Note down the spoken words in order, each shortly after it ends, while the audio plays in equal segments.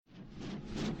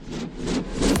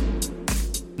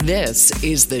This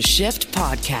is the Shift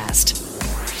Podcast.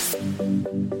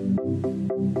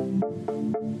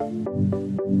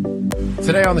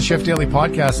 Today on the Shift Daily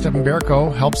Podcast, Stepan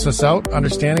Berko helps us out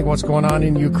understanding what's going on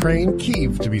in Ukraine,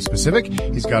 Kiyv to be specific.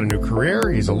 He's got a new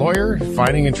career. He's a lawyer,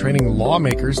 finding and training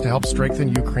lawmakers to help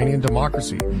strengthen Ukrainian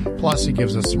democracy. Plus, he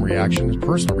gives us some reaction,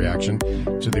 personal reaction,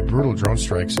 to the brutal drone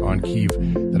strikes on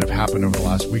Kiyv that have happened over the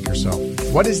last week or so.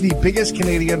 What is the biggest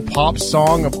Canadian pop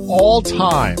song of all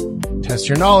time? Test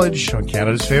your knowledge on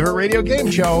Canada's favorite radio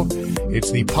game show. It's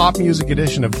the pop music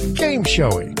edition of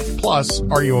Gameshowey. Plus,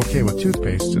 are you okay with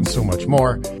toothpaste and so much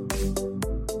more?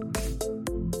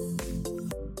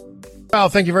 Well,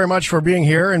 thank you very much for being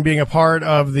here and being a part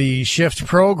of the Shift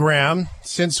program.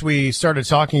 Since we started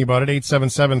talking about it,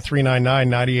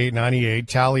 877-399-9898.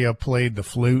 Talia played the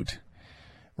flute.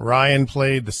 Ryan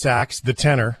played the sax, the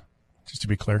tenor, just to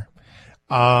be clear.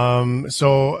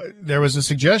 So there was a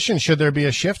suggestion, should there be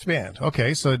a shift band?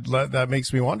 Okay, so that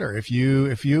makes me wonder, if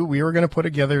we were going to put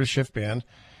together a shift band,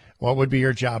 what would be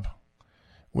your job?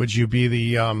 Would you be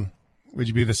the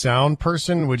sound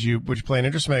person? Would you play an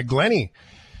instrument? Glennie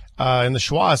in the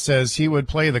Schwa says he would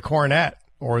play the cornet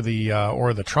or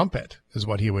the trumpet is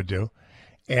what he would do.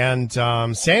 And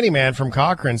Sandyman from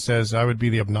Cochrane says I would be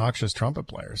the obnoxious trumpet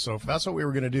player. So if that's what we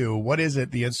were going to do, what is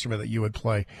it, the instrument that you would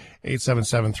play?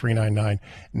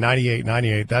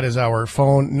 877-399-9898. That is our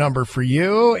phone number for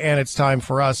you. And it's time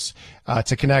for us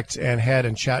to connect and head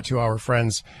and chat to our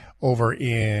friends over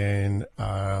in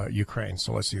Ukraine.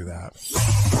 So let's do that.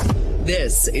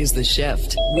 This is The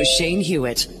Shift with Shane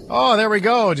Hewitt. Oh, there we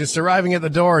go. Just arriving at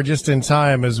the door just in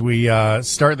time as we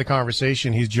start the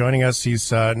conversation. He's joining us.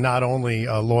 He's not only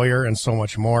a lawyer and so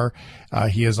much more.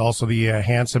 He is also the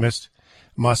handsomest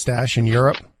mustache in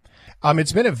Europe.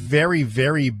 It's been a very,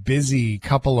 very busy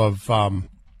couple of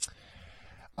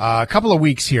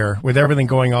weeks here with everything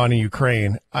going on in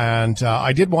Ukraine. And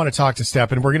I did want to talk to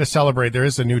Stepan. We're going to celebrate. There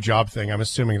is a new job thing. I'm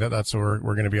assuming that's what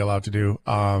we're going to be allowed to do.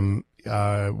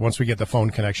 Once we get the phone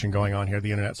connection going on here,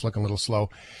 the internet's looking a little slow.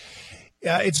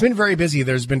 It's been very busy.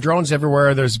 There's been drones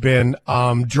everywhere. There's been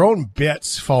drone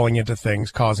bits falling into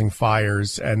things, causing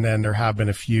fires, and then there have been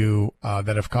a few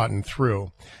that have gotten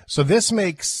through. So this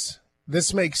makes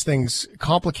things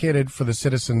complicated for the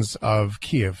citizens of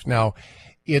Kyiv. Now,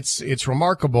 it's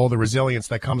remarkable, the resilience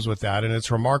that comes with that, and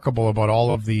it's remarkable about all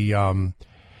of the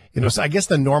I guess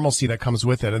the normalcy that comes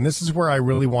with it. And this is where I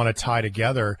really want to tie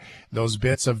together those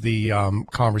bits of the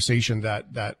conversation that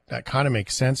kind of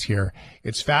makes sense here.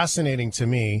 It's fascinating to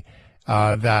me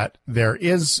that there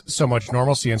is so much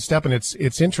normalcy. And Stepan, it's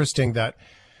interesting,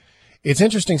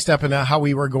 Stepan, how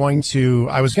we were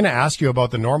I was going to ask you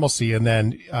about the normalcy, and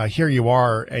then here you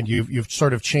are, and you've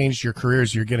sort of changed your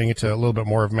careers. You're getting into a little bit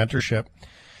more of mentorship.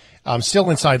 Still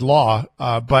inside law,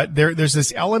 but there's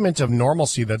this element of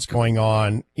normalcy that's going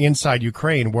on inside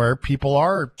Ukraine where people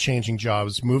are changing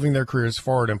jobs, moving their careers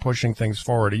forward and pushing things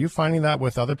forward. Are you finding that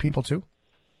with other people too?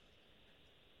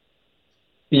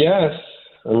 Yes.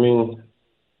 I mean,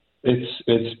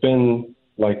 it's been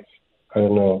like, I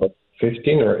don't know,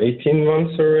 15 or 18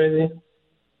 months already.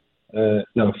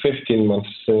 15 months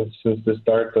since the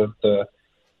start of the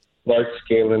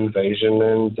large-scale invasion.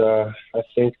 And I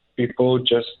think people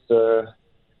just have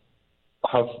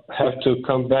to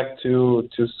come back to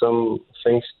some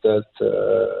things that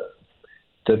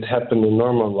happen in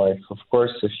normal life. Of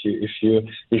course, if you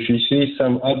see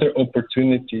some other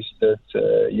opportunities that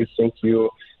you think you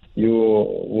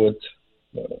would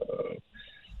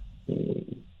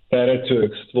better to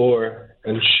explore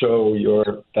and show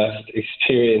your best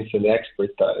experience and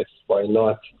expertise, why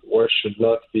not? War should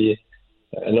not be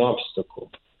an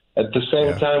obstacle. At the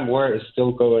same time, war is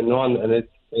still going on, and it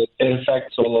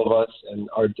affects all of us and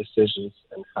our decisions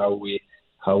and how we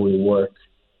work.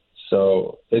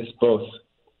 So it's both.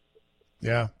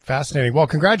 Yeah, fascinating. Well,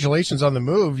 congratulations on the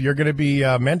move. You're going to be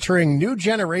mentoring new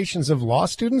generations of law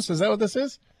students. Is that what this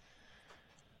is?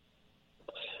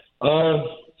 I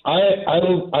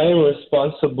am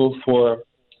responsible for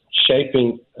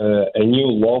shaping a new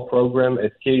law program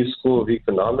at Kyiv School of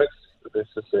Economics. This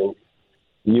is a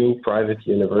new private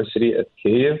university at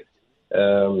Kyiv,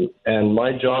 and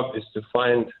my job is to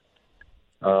find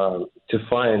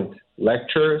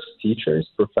lecturers, teachers,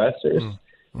 professors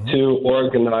to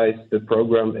organize the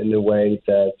program in a way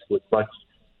that would much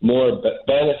more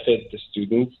benefit the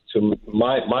students.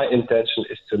 My intention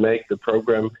is to make the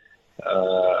program,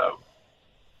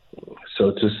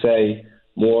 so to say,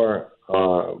 more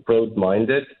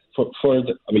broad-minded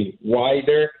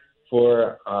wider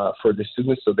for the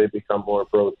students, so they become more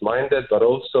broad-minded, but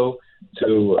also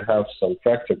to have some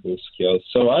practical skills.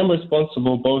 So I'm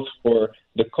responsible both for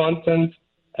the content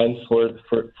and for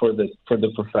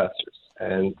the professors.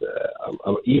 And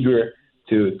I'm eager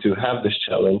to have this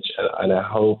challenge, and I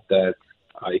hope that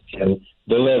I can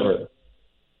deliver.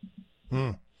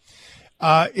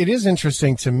 It is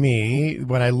interesting to me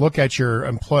when I look at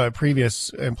your previous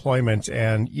employment,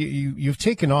 and you've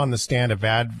taken on the stand of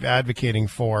advocating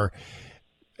for.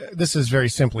 This is very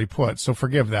simply put, so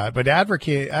forgive that, but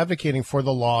advocating for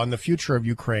the law and the future of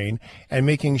Ukraine and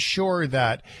making sure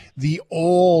that the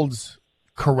old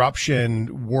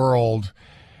corruption world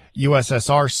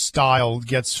USSR style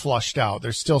gets flushed out.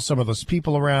 There's still some of those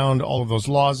people around. All of those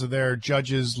laws are there,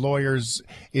 judges, lawyers.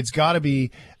 It's got to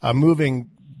be moving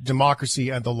democracy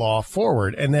and the law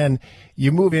forward. And then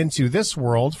you move into this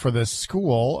world for this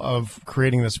school of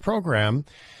creating this program.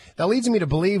 That leads me to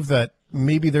believe that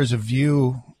maybe there's a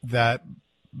view that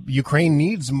Ukraine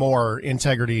needs more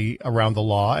integrity around the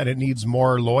law, and it needs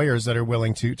more lawyers that are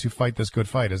willing to fight this good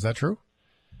fight. Is that true?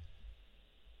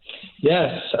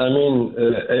 Yes. I mean,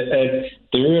 at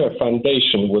the RUOK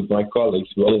Foundation with my colleagues,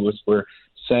 we always were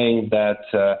saying that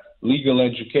legal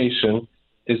education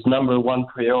is number one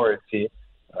priority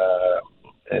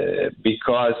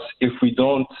because if we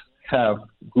don't have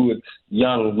good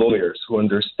young lawyers who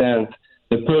understand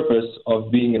the purpose of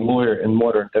being a lawyer in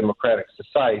modern democratic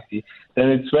society, then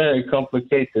it's very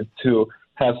complicated to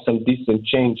have some decent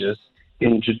changes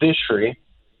in judiciary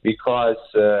because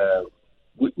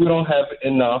we don't have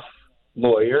enough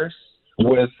lawyers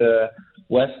with a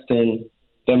Western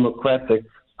democratic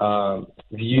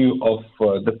view of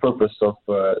the purpose of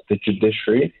the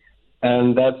judiciary,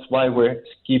 and that's why we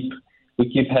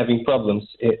keep having problems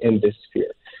in this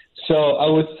sphere. So I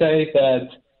would say that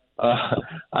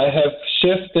I have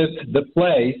shifted the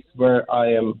place where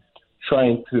I am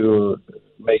trying to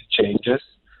make changes,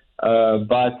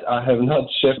 but I have not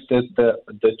shifted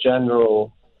the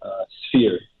general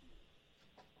sphere.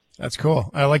 That's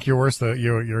cool. I like your words,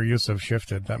 your use of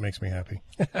shifted. That makes me happy.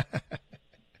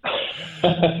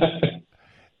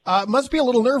 Must be a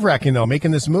little nerve-wracking, though, making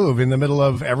this move in the middle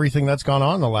of everything that's gone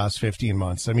on the last 15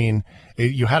 months. I mean,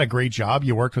 you had a great job.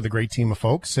 You worked with a great team of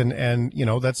folks, and you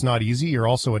know, that's not easy. You're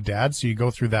also a dad, so you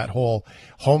go through that whole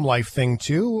home life thing,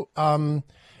 too.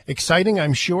 Exciting,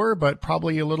 I'm sure, but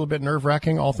probably a little bit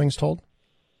nerve-wracking, all things told.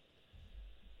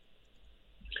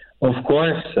 Of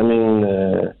course. I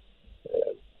mean,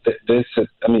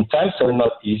 times are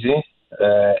not easy,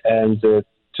 and to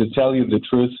tell you the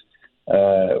truth,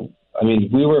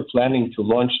 we were planning to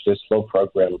launch this law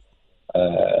program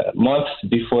months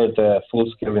before the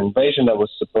full-scale invasion. I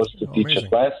was supposed to teach a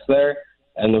class there,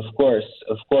 and of course,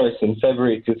 in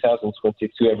February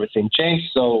 2022, everything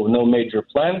changed, so no major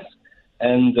plans.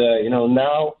 And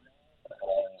now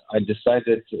I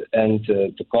decided, and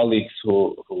the colleagues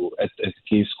who at the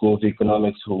Kiyv School of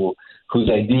Economics, whose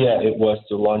idea it was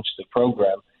to launch the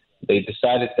program, they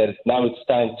decided that now it's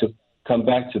time to come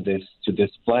back to this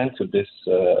plan, to this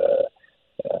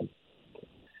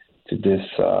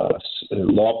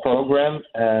law program,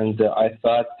 and I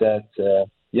thought that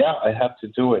I have to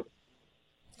do it.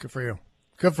 Good for you.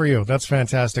 Good for you. That's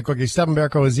fantastic. Okay, Stepan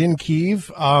Berko is in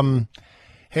Kyiv.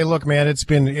 Hey, look, man, it's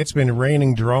been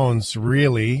raining drones,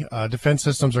 really. Defense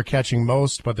systems are catching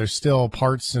most, but there's still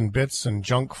parts and bits and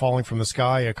junk falling from the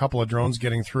sky. A couple of drones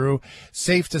getting through.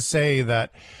 Safe to say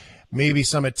that maybe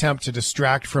some attempt to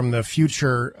distract from the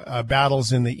future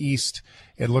battles in the east.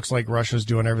 It looks like Russia's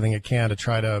doing everything it can to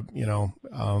try to,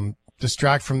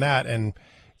 distract from that. And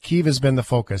Kyiv has been the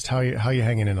focus. How you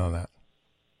hanging in on that?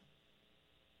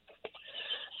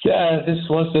 Yeah, this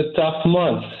was a tough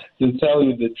month, to tell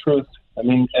you the truth. I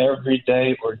mean, every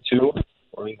day or two,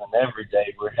 or even every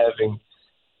day, we're having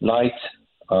night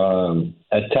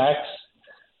attacks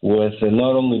with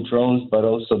not only drones, but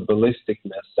also ballistic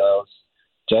missiles.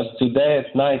 Just today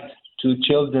at night, 2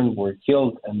 children were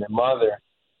killed and their mother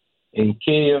in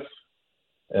Kyiv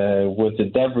with the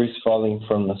debris falling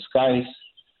from the skies.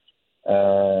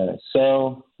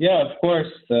 Of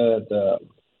course, the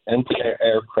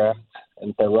anti-aircraft,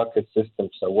 anti-rocket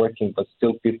systems are working, but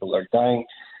still people are dying.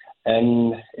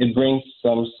 And it brings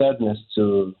some sadness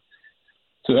to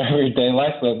everyday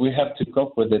life, but we have to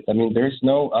cope with it. I mean, there's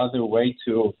no other way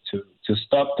to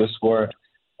stop this war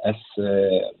as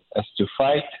to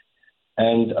fight.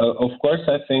 And of course,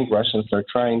 I think Russians are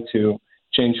trying to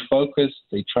change focus.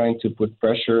 They're trying to put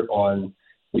pressure on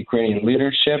Ukrainian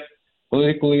leadership,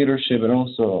 political leadership, and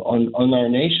also on our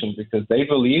nation, because they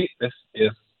believe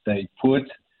if they put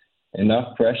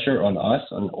enough pressure on us,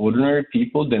 on ordinary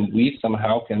people, then we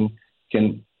somehow can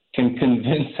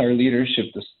convince our leadership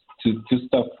to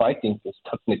stop fighting, to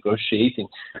stop negotiating.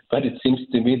 But it seems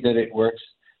to me that it works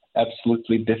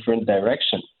absolutely different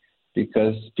direction.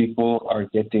 because people are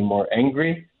getting more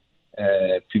angry.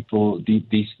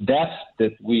 These deaths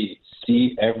that we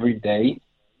see every day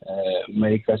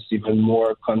make us even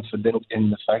more confident in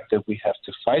the fact that we have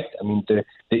to fight. I mean, the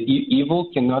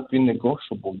evil cannot be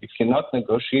negotiable. You cannot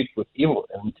negotiate with evil.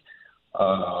 And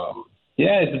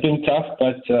it's been tough,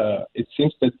 but it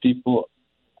seems that people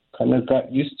kind of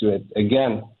got used to it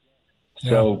again.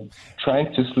 So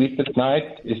trying to sleep at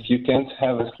night, if you can't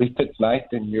have a sleep at night,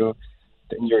 then you're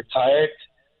tired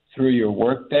through your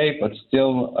workday, but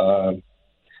still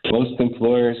most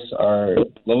employers are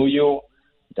loyal.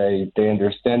 They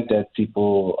understand that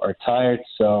people are tired.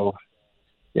 So,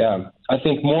 I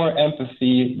think more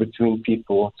empathy between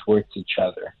people towards each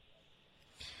other.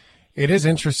 It is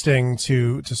interesting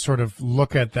to sort of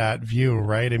look at that view,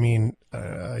 right? I mean,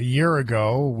 a year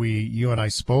ago, you and I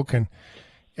spoke and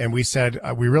we said,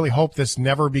 we really hope this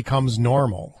never becomes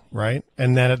normal, right?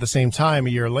 And then at the same time, a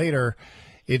year later,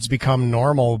 it's become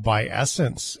normal by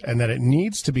essence, and that it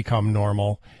needs to become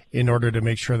normal in order to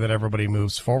make sure that everybody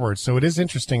moves forward. So it is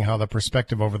interesting how the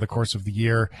perspective over the course of the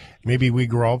year, maybe we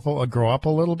grow up a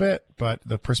little bit, but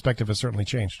the perspective has certainly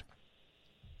changed.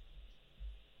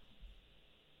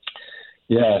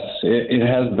 Yes, it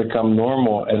has become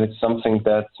normal, and it's something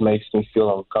that makes me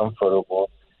feel uncomfortable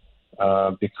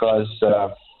because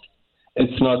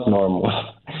it's not normal.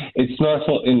 It's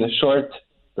normal in the short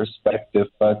perspective,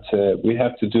 but we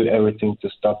have to do everything to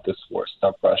stop this war,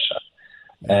 stop Russia.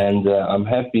 And I'm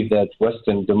happy that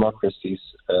Western democracies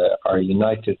are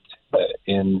united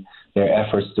in their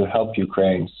efforts to help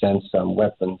Ukraine, send some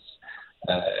weapons.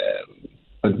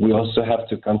 But we also have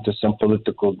to come to some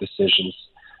political decisions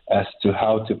as to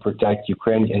how to protect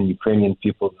Ukraine and Ukrainian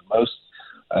people the most.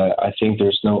 I think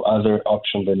there's no other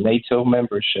option than NATO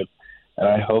membership. And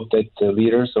I hope that the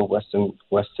leaders of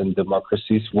Western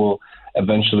democracies will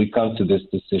eventually come to this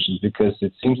decision, because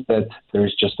it seems that there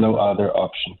is just no other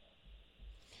option.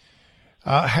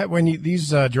 When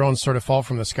these drones sort of fall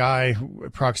from the sky,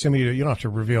 proximity to, you don't have to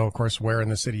reveal, of course, where in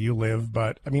the city you live,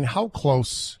 but I mean, how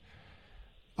close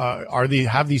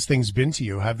have these things been to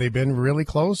you? Have they been really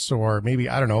close? Or maybe,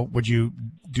 I don't know, would you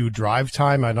do drive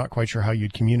time? I'm not quite sure how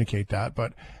you'd communicate that,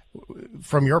 but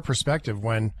from your perspective,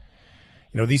 when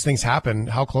these things happen,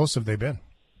 how close have they been?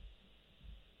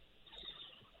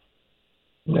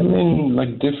 I mean,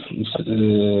 like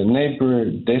neighbor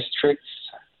districts,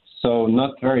 so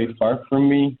not very far from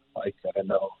me, like, I don't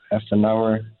know, half an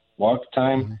hour walk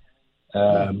time.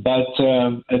 But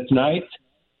at night,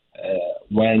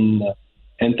 when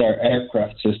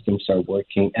anti-aircraft systems are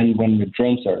working and when the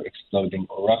drones are exploding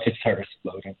or rockets are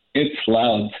exploding, it's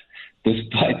loud,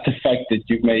 despite the fact that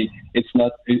it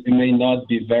may not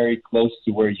be very close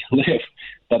to where you live,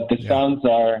 but the sounds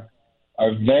are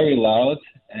very loud,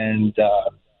 and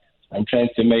I'm trying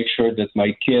to make sure that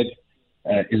my kid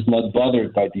is not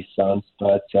bothered by these sounds,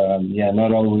 but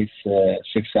not always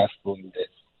successful in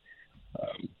this.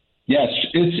 Yes,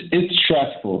 it's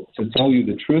stressful. To tell you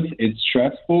the truth, it's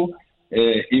stressful,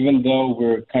 even though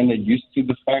we're kind of used to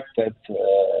the fact that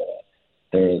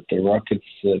the rockets,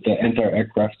 the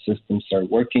anti-aircraft systems are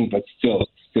working, but still,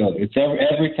 it's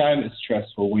every time it's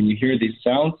stressful. When you hear these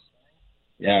sounds,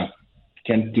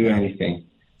 can't do anything.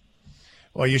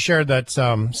 Well, you shared that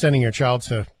sending your child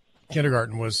to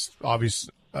kindergarten was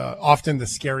often the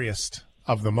scariest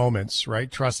of the moments,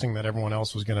 right? Trusting that everyone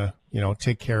else was going to,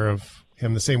 take care of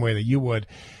him the same way that you would.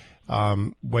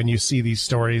 When you see these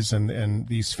stories and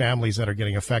these families that are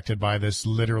getting affected by this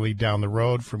literally down the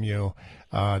road from you,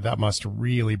 that must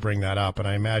really bring that up. And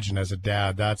I imagine as a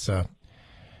dad, that's a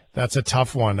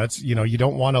tough one. That's, you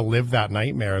don't want to live that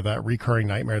nightmare, that recurring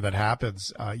nightmare that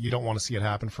happens. You don't want to see it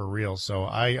happen for real. So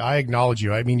I acknowledge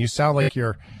you. I mean, you sound like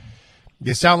you're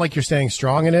staying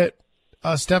strong in it,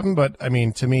 Stepan, but I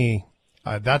mean, to me,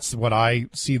 that's what I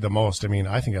see the most. I mean,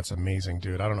 I think that's amazing,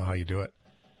 dude. I don't know how you do it.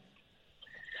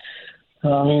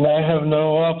 I mean, I have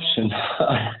no option.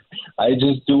 I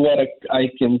just do what I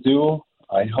can do.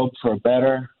 I hope for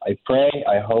better. I pray.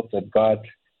 I hope that God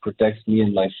protects me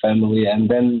and my family, and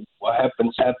then what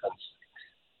happens, happens.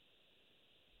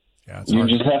 Yeah, you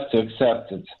just have to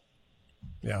accept it.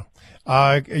 Yeah.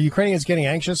 Ukrainians getting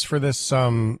anxious for this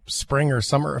spring or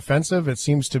summer offensive. It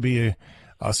seems to be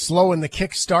a slow in the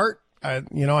kick start.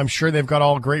 I'm sure they've got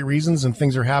all great reasons and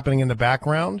things are happening in the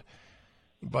background.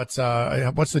 But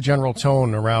what's the general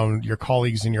tone around your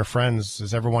colleagues and your friends?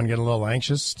 Does everyone get a little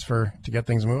anxious to get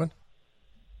things moving?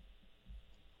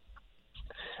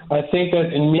 I think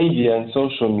that in media and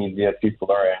social media,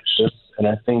 people are anxious, and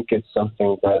I think it's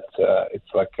something that it's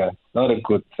like not a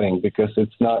good thing, because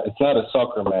it's not a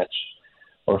soccer match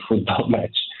or football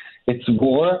match. It's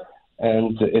war,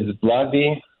 and it's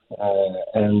bloody,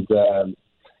 and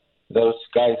those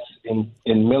guys in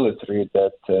military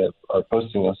that are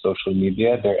posting on social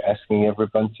media, they're asking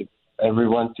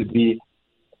everyone to be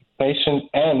patient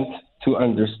and to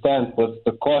understand what's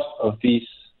the cost of these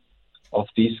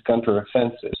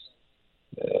counteroffensives.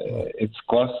 It's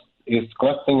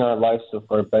costing our lives of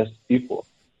our best people.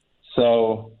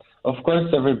 So, of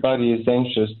course, everybody is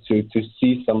anxious to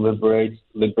see some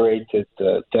liberated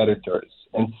territories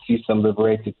and see some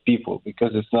liberated people,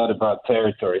 because it's not about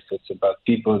territories, it's about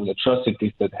people and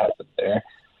atrocities that happen there.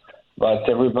 But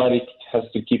everybody has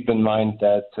to keep in mind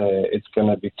that it's going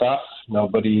to be tough.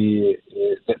 The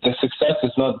success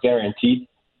is not guaranteed.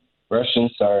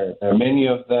 Russians there are many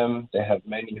of them. They have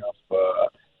many of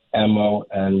ammo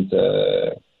and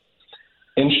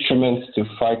instruments to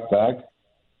fight back.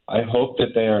 I hope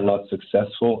that they are not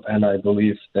successful, and I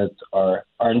believe that our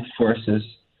armed forces,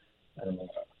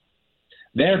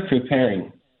 they're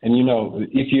preparing. And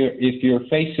if you're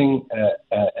facing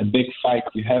a big fight,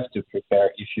 you have to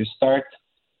prepare. If you start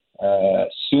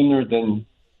sooner than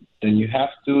you have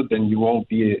to, then you won't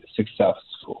be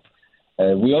successful.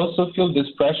 We also feel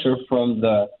this pressure from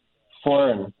the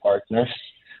foreign partners.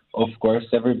 Of course,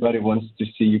 everybody wants to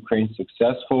see Ukraine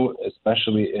successful,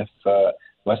 especially if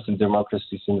Western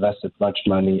democracies invested much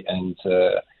money and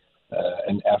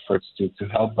efforts to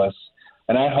help us.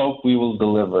 And I hope we will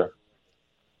deliver.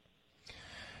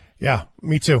 Yeah,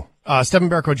 me too. Stepan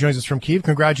Berko joins us from Kyiv.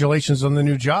 Congratulations on the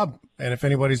new job. And if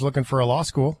anybody's looking for a law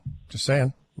school, just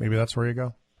saying, maybe that's where you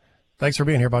go. Thanks for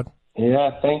being here, bud.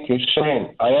 Yeah, thank you,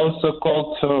 Shane. I also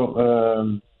called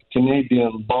to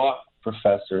Canadian law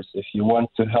professors. If you want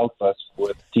to help us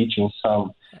with teaching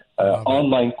some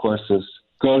online courses,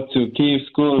 go to Kyiv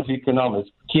School of Economics,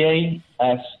 kse.ua,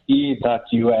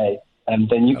 and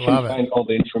then you can find all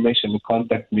the information and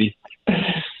contact me.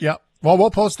 Yeah. Well,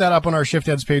 we'll post that up on our Shift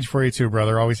Heads page for you too,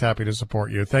 brother. Always happy to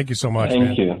support you. Thank you so much, man.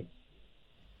 Thank you.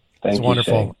 It's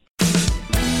wonderful.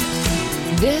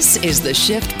 Shane. This is the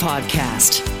Shift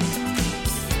Podcast.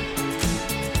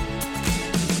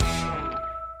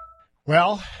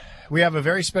 Well, we have a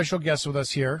very special guest with us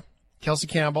here. Kelsey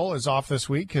Campbell is off this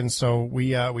week, and so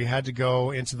we had to go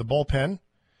into the bullpen,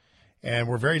 and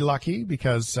we're very lucky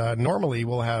because normally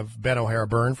we'll have Ben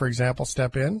O'Hara-Byrne, for example,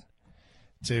 step in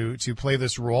to play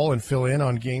this role and fill in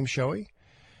on Gameshowey.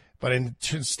 But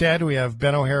instead, we have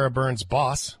Ben O'Hara-Byrne's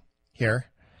boss here,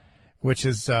 which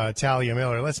is Talia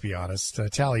Miller. Let's be honest.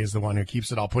 Talia is the one who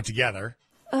keeps it all put together.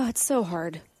 Oh, it's so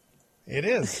hard. It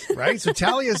is, right? So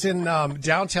Talia's in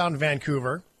downtown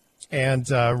Vancouver and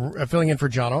filling in for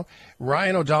Jono.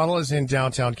 Ryan O'Donnell is in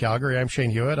downtown Calgary. I'm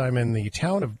Shane Hewitt. I'm in the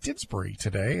town of Didsbury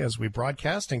today as we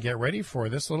broadcast and get ready for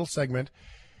this little segment.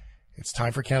 It's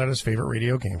time for Canada's favorite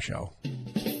radio game show.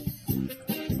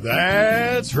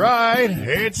 That's right.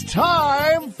 It's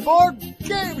time for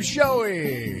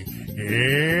Gameshowey.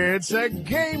 It's a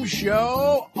game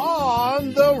show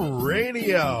on the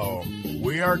radio.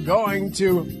 We are going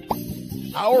to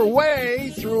our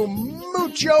way through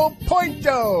mucho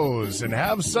pointos and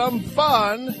have some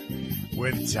fun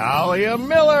with Talia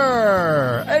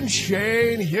Miller and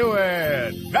Shane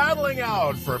Hewitt battling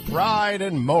out for pride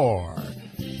and more.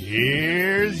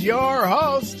 Here's your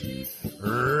host,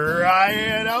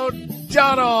 Ryan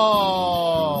O'Donnell.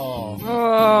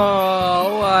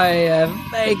 Oh, why,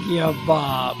 thank you,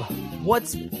 Bob.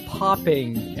 What's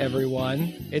popping,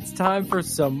 everyone? It's time for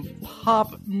some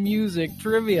pop music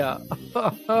trivia.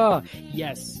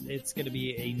 Yes, it's going to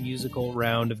be a musical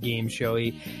round of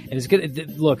Gameshowey. And it's going to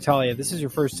look, Talia, this is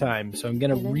your first time, so I'm going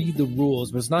to read the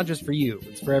rules, but it's not just for you,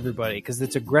 it's for everybody, because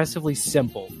it's aggressively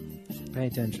simple. Pay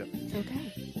attention. Okay.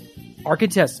 Our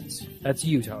contestants, that's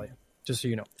you, Talia, just so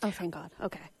you know. Oh, thank God.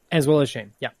 Okay. As well as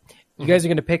Shane, yeah. You guys are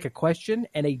going to pick a question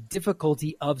and a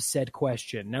difficulty of said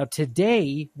question. Now,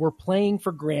 today, we're playing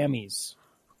for Grammys,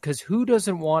 because who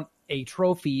doesn't want a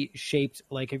trophy shaped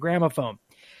like a gramophone?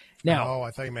 Now, oh,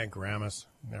 I thought you meant grandmas.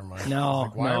 Never mind.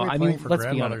 No, why no. are we I playing mean, for let's be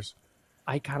grandmothers? honest.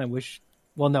 I kind of wish.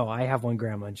 Well, no, I have one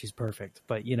grandma and she's perfect.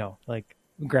 But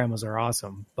grandmas are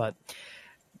awesome. But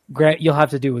you'll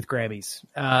have to do with Grammys.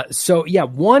 So, yeah,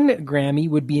 1 Grammy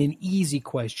would be an easy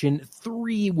question.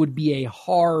 3 would be a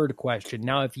hard question.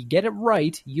 Now, if you get it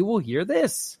right, you will hear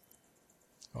this.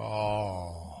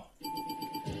 Oh.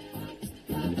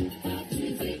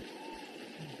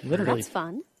 Literally. That's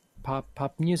fun.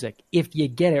 Pop music. If you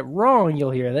get it wrong,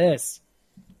 you'll hear this.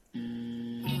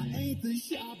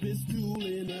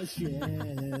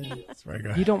 That's very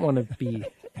good. You don't want to be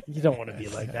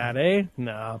like that, eh?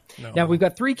 No. Now we've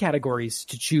got 3 categories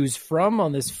to choose from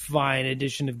on this fine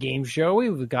edition of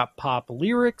Gameshowey. We've got pop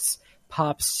lyrics,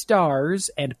 pop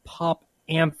stars, and pop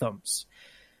anthems.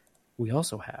 we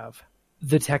also have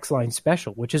the text line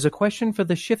special, which is a question for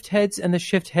the shift heads and the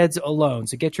shift heads alone.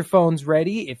 So get your phones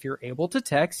ready. If you're able to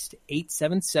text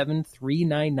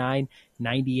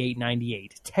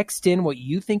 877-399-9898. Text in what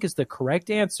you think is the correct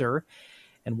answer,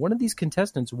 and one of these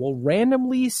contestants will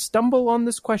randomly stumble on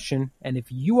this question, and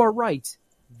if you are right,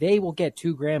 they will get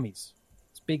 2 Grammys.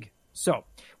 It's big. So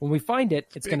when we find it,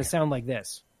 it's going to sound like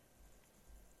this.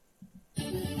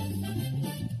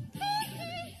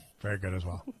 Very good as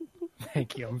well.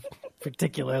 Thank you. I'm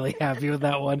particularly happy with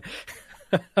that one.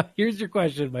 Here's your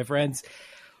question, my friends.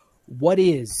 What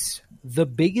is the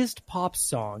biggest pop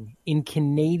song in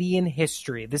Canadian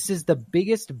history? This is the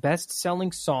biggest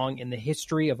best-selling song in the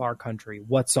history of our country.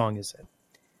 What song is it?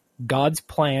 God's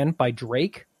Plan by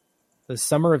Drake, The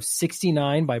Summer of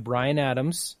 '69 by Bryan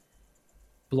Adams,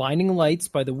 Blinding Lights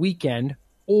by The Weeknd,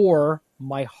 or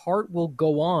My Heart Will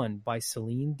Go On by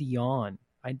Celine Dion.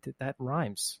 That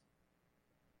rhymes.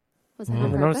 Was that I've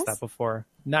on never purpose? noticed that before.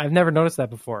 No, I've never noticed that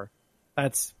before.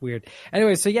 That's weird.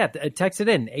 Anyway, so yeah, text it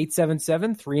in.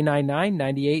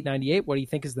 877-399-9898. What do you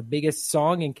think is the biggest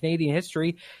song in Canadian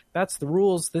history? That's the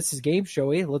rules. This is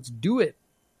Gameshowey. Let's do it.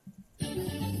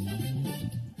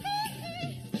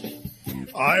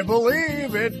 I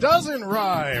believe it doesn't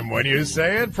rhyme when you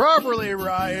say it properly,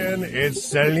 Ryan. It's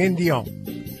Celine Dion,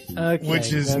 Okay,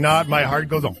 which is not My Heart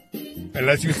Goes On,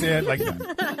 unless you say it like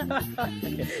that.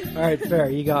 Okay. All right, fair.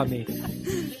 You got me.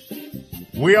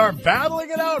 We are battling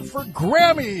it out for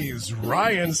Grammys.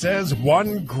 Ryan says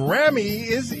 1 Grammy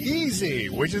is easy,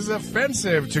 which is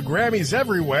offensive to Grammys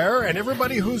everywhere and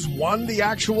everybody who's won the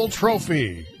actual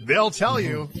trophy. They'll tell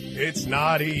you it's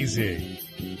not easy.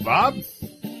 Bob?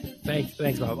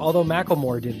 Thanks, Bob. Although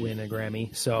Macklemore did win a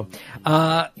Grammy. So,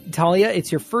 Talia,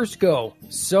 it's your first go.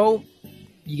 So,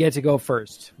 you get to go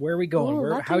first. Where are we going? Ooh,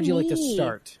 lucky How would you like to me.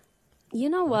 start? You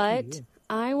know what?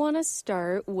 I want to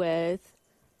start with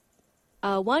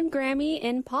 1 Grammy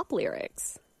in pop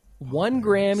lyrics. 1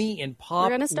 Grammy in pop We're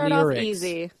going to start lyrics. off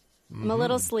easy. I'm a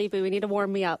little sleepy. We need to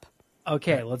warm me up.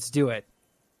 Okay, let's do it.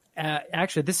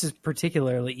 Actually, this is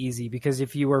particularly easy because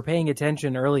if you were paying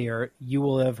attention earlier, you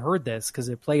will have heard this because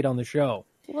it played on the show.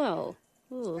 Whoa.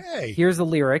 Ooh. Hey, Here's the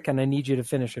lyric, and I need you to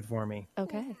finish it for me.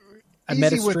 Okay. I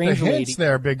met a easy with strange the lady. hints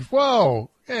there, big.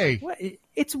 Whoa, hey. What?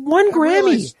 It's 1 Grammy.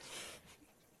 realize-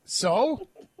 So,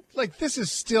 like, this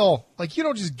is still, like, you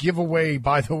don't just give away,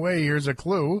 by the way, here's a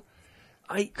clue.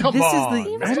 Come this on. Is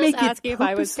He the, was I just make it asking if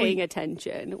I was purposely- paying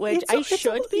attention, which It's I a-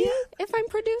 should be if I'm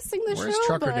producing the Where's show.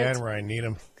 Trucker but Dan where I need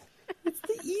him?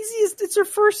 The easiest. It's her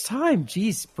first time.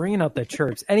 Jeez, bringing out the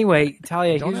chirps. Anyway,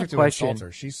 Talia, Don't here's have your to question. insult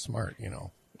her. She's smart, you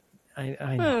know.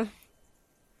 I know.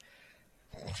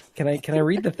 Can I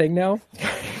read the thing now?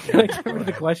 Can I give her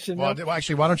the question now? Well,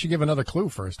 actually, why don't you give another clue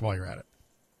first while you're at it?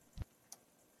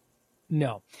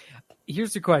 No.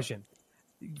 Here's the question.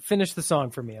 Finish the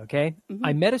song for me, okay? Mm-hmm.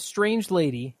 I met a strange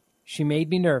lady. She made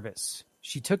me nervous.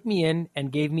 She took me in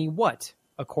and gave me what,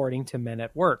 according to men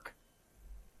at work?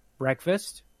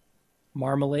 Breakfast,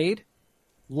 marmalade,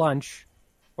 lunch,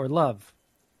 or love?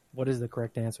 What is the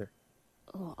correct answer?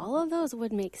 Oh, all of those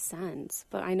would make sense,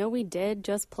 but I know we did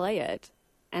just play it.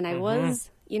 And I was,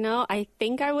 I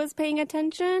think I was paying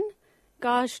attention.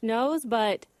 Gosh knows,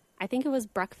 but I think it was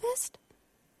breakfast.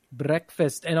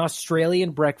 Breakfast. An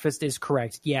Australian breakfast is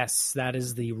correct. Yes, that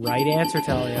is the right answer,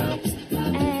 Talia.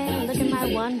 Hey, look at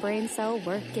my one brain cell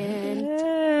working.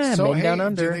 Yeah, So, Men Down hey,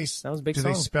 Under. Do they, That was a big do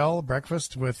song. they spell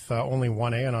breakfast with only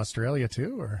 1 A in Australia,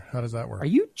 too? Or how does that work? Are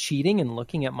you cheating and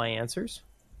looking at my answers?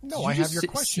 No, Did I you have just your see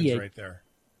questions it? right there.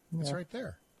 It's right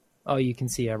there. Oh, you can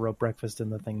see I wrote breakfast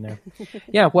in the thing there.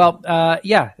 Yeah, well, I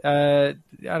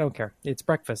don't care. It's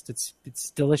breakfast. It's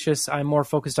delicious. I'm more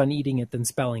focused on eating it than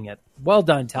spelling it. Well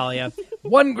done, Talia.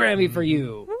 1 Grammy for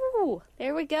you. Ooh,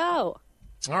 there we go.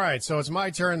 All right, so it's my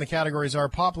turn. The categories are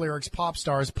pop lyrics, pop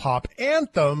stars, pop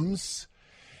anthems.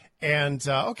 And,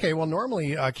 okay, well,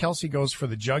 normally Kelsey goes for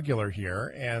the jugular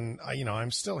here, and,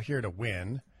 I'm still here to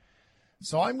win.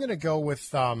 So I'm going to go with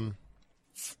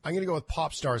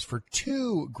pop stars for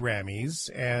 2 Grammys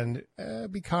and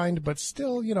be kind, but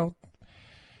still, want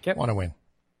to win.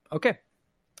 Okay.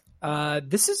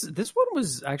 This one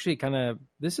was actually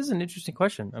this is an interesting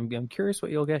question. I'm curious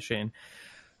what you'll guess, Shane.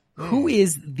 Who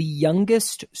is the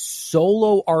youngest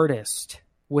solo artist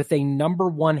with a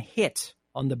 #1 hit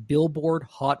on the Billboard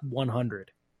Hot 100?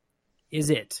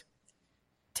 Is it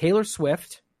Taylor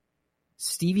Swift,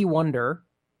 Stevie Wonder,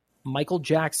 Michael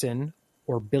Jackson,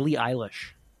 or Billie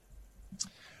Eilish?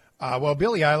 Well,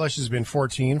 Billie Eilish has been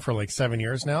 14 for like 7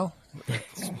 years now.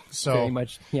 So Very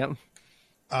much, yeah.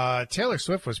 Taylor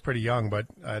Swift was pretty young, but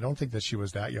I don't think that she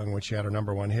was that young when she had her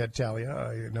number one hit. Talia,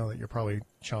 I know that you're probably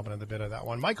chomping at the bit of that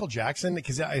one. Michael Jackson,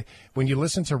 because when you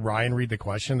listen to Ryan read the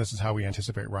question, this is how we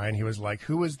anticipate Ryan. He was like,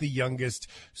 who was the youngest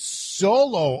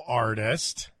solo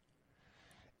artist?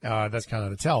 That's kind of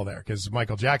the tell there, because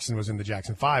Michael Jackson was in the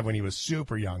Jackson 5 when he was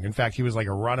super young. In fact, he was like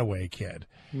a runaway kid.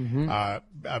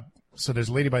 So there's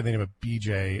a lady by the name of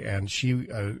BJ, and she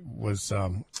was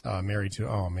married to,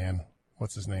 oh, man,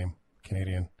 what's his name?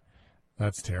 Canadian.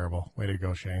 That's terrible. Way to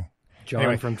go, Shane. John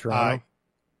anyway, from Toronto.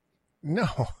 No.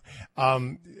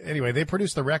 Anyway, they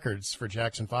produced the records for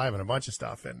Jackson 5 and a bunch of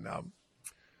stuff. And,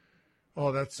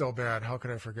 oh, that's so bad. How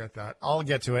could I forget that? I'll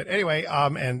get to it. Anyway,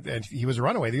 and he was a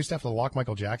runaway. They used to have to lock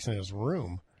Michael Jackson in his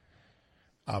room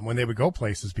when they would go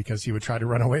places because he would try to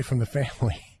run away from the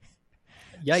family.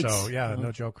 Yikes. So, yeah,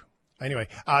 no joke. Anyway,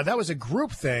 that was a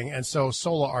group thing, and so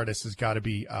solo artist has got to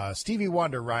be Stevie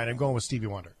Wonder, Ryan. I'm going with Stevie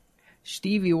Wonder.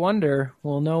 Stevie Wonder,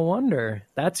 well, no wonder.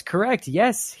 That's correct.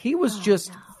 Yes, he was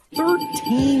just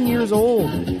 13 years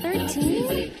old.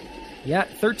 13? Yeah,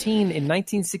 13 in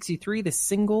 1963, the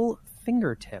single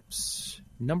Fingertips.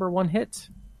 Number one hit.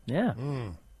 Yeah.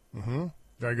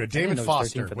 Very good. David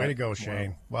Foster. Way to go,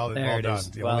 Shane. Well done.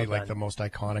 The well only done. like the most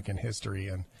iconic in history,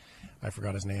 and I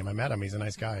forgot his name. I met him. He's a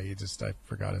nice guy. I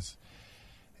forgot his.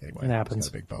 Anyway, It happens.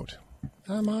 He's got a big boat.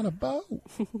 I'm on a boat.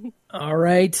 All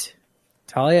right.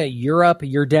 Talia, you're up.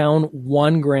 You're down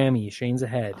 1 Grammy. Shane's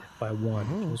ahead by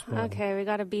 1. Just 1. Okay, we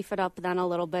got to beef it up then a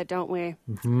little bit, don't we?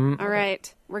 All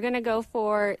right. We're going to go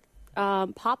for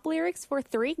pop lyrics for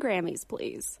 3 Grammys,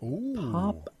 please. Ooh.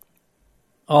 Pop.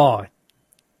 Oh.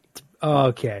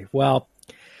 Okay. Well,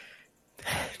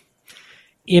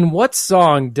 in what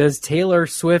song does Taylor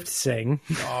Swift sing?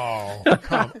 Oh,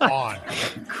 come on.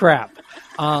 Crap.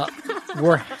 I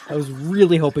was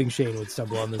really hoping Shane would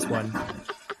stumble on this one.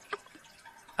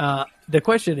 The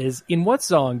question is, in what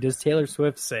song does Taylor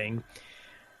Swift sing,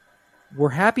 "We're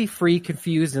happy, free,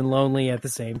 confused, and lonely at the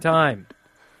same time"?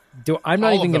 I'm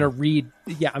not even going to read.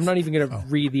 Yeah, I'm not even going to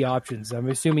read the options. I'm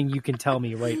assuming you can tell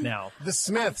me right now. The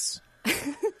Smiths.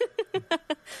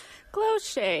 Close,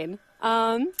 Shane.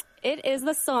 It is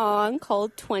the song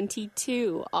called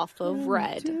 22 off of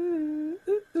Red.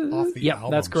 Off the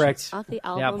album. That's correct. Off the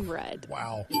album Red.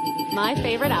 Wow. My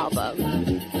favorite album.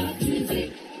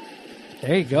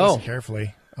 There you go. Listen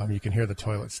carefully. You can hear the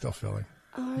toilet still filling.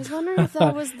 Oh, I was wondering if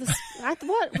that was the. I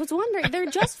was wondering. They're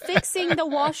just fixing the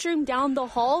washroom down the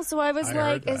hall, so I was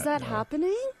like, "Is that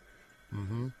happening?"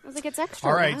 Mm-hmm. I was like, "It's extra."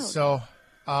 All right, loud. so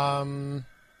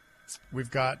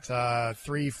we've got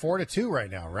 4-2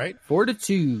 right now, right?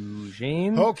 4-2,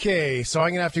 Shane. Okay, so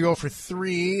I'm gonna have to go for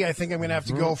 3. I think I'm gonna have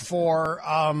to go for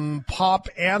pop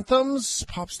anthems,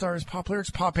 pop stars, pop lyrics,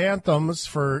 pop anthems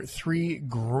for 3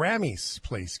 Grammys,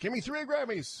 please. Give me 3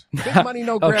 Grammys. Big money,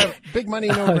 no Big money,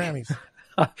 no Grammys.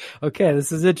 Okay,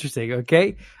 this is interesting.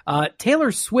 Okay,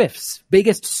 Taylor Swift's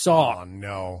biggest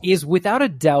song is without a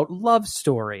doubt "Love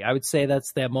Story." I would say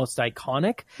that's the most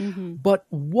iconic. But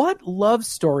what love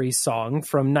story song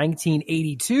from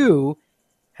 1982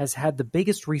 has had the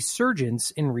biggest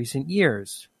resurgence in recent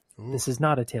years? Ooh. This is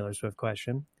not a Taylor Swift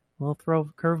question. We'll throw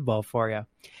a curveball for you.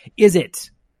 Is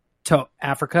it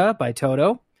Africa by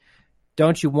Toto?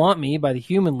 Don't You Want Me by the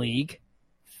Human League?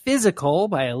 Physical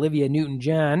by Olivia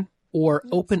Newton-John? Or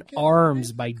Open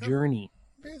Arms by Journey?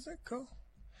 Physical.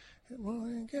 It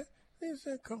won't get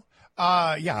physical.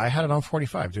 Yeah, I had it on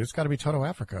 45, dude. It's got to be Toto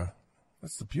Africa.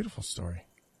 That's the beautiful story.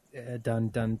 Dun,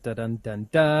 dun, dun, dun, dun,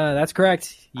 dun. That's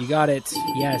correct. You got it.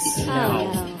 Yes. Now,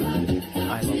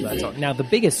 I love that song. Now, the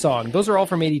biggest song, those are all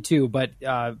from 82, but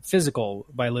Physical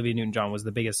by Olivia Newton-John was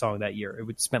the biggest song that year.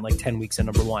 It spent like 10 weeks at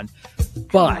number 1.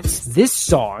 But this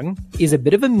song is a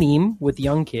bit of a meme with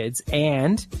young kids,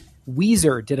 and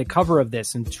Weezer did a cover of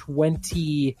this in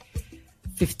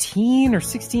 2015 or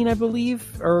 16, I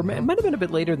believe, or it might have been a bit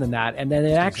later than that. And then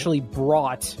it actually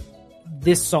brought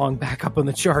this song back up on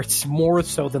the charts more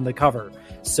so than the cover.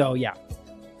 So yeah,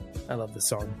 I love this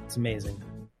song. It's amazing.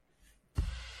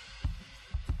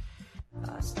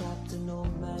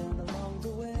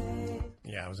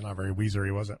 Yeah, it was not very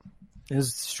Weezery, was it? It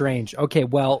was strange. Okay,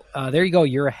 well, there you go.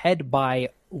 You're ahead by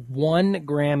 1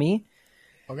 Grammy.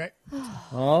 Okay.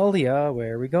 Oh, yeah,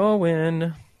 where are we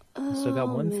going? Still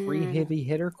got one free heavy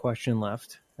hitter question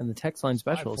left, and the text line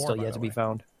special is still yet to be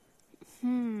found.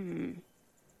 You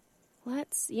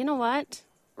know what?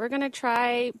 We're going to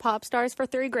try Pop Stars for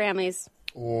 3 Grammys.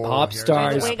 Oh, Pop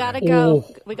Stars. We got to go.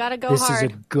 We got to go this hard.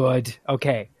 This is a good.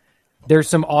 Okay. There's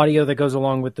some audio that goes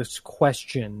along with this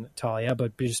question, Talia,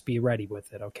 but just be ready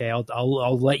with it, okay?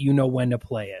 I'll let you know when to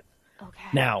play it. Okay.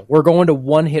 Now, we're going to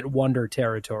one-hit wonder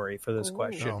territory for this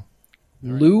question. No.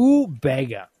 Lou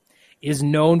Bega is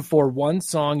known for one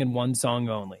song and one song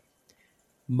only.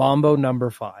 Mambo Number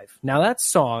 5. Now that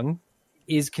song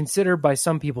is considered by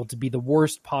some people to be the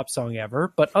worst pop song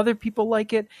ever, but other people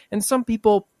like it, and some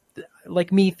people,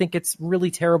 like me, think it's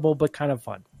really terrible but kind of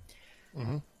fun.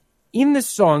 Mm-hmm. In this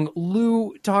song,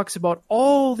 Lou talks about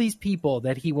all these people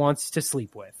that he wants to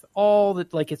sleep with. All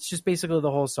that, like, it's just basically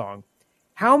the whole song.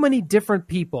 How many different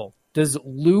people does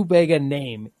Lou Bega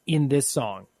name in this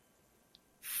song?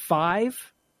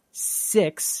 5,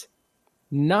 6,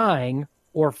 9,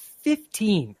 or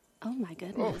 15? Oh my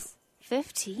goodness.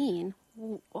 15?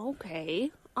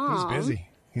 Okay. He's busy.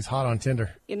 He's hot on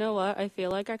Tinder. You know what? I feel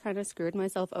like I kind of screwed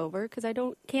myself over because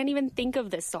can't even think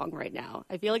of this song right now.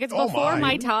 I feel like it's before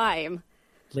my time.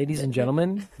 Ladies and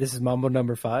gentlemen, this is Mambo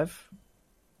Number 5.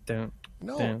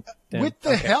 With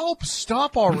the help,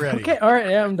 stop already. Okay, all right,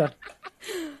 yeah, I'm done.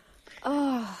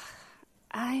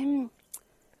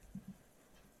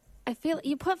 I feel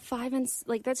you put 5 and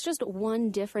like that's just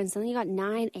one difference. And then you got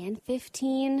 9 and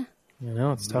 15. You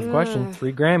know, it's a tough question.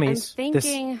 3 Grammys. I'm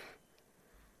thinking.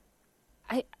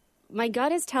 My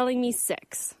gut is telling me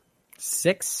 6.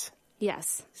 6?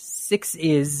 Yes. 6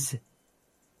 is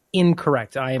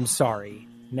incorrect. I am sorry.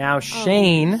 Now,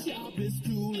 Shane.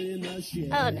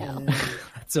 Oh, no.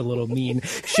 That's a little mean.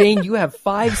 Shane, you have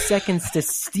 5 seconds to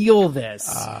steal this.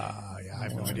 Yeah, I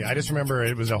have no idea. I just remember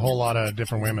it was a whole lot of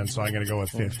different women, so I'm going to go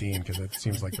with 15 because it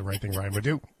seems like the right thing Ryan would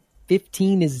do.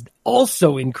 15 is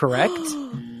also incorrect.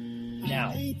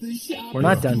 Now, we're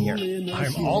not done here.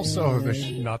 I'm also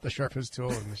not the sharpest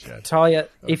tool in the shed. Talia,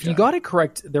 if you got it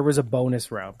correct, there was a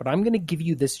bonus round, but I'm going to give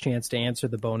you this chance to answer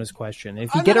the bonus question.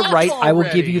 If you get it right, I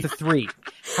will give you the 3.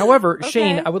 However,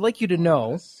 Shane, I would like you to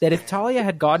know that if Talia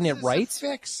had gotten it right,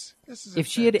 if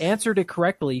she had answered it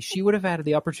correctly, she would have had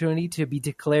the opportunity to be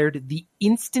declared the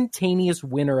instantaneous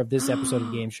winner of this episode of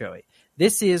Gameshowey.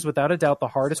 This is, without a doubt, the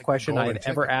hardest question I have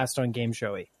ever asked on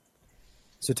Gameshowey.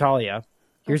 So, Talia,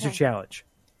 here's your challenge.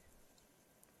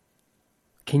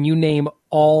 Can you name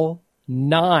all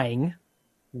 9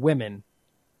 women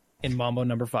in Mambo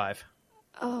Number 5?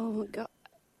 Oh, God.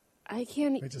 I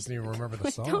can't. I just didn't even remember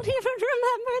the song. I don't even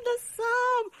remember the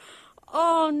song.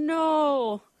 Oh,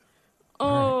 no.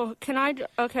 Oh, right. Can I?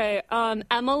 Okay.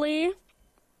 Emily.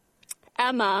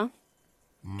 Emma.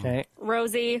 Okay.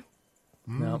 Rosie.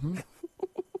 No.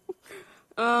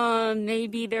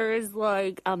 Maybe there is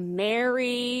like a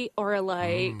Mary or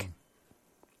like.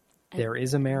 There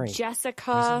is a Mary.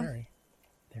 Jessica.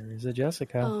 There is a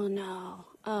Jessica. Oh no!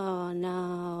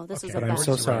 This is a bad. I'm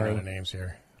so sorry. Names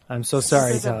here. I'm so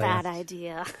sorry, This is Talia. a bad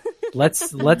idea.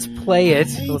 Let's play it.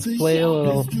 Let's play a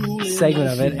little segment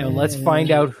of it, and let's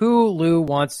find out who Lou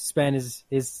wants to spend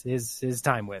his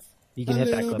time with. You can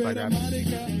hit that clip I grabbed.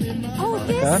 Oh,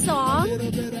 this song.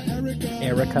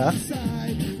 Erica.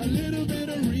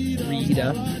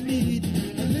 Rita.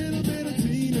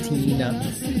 Tina.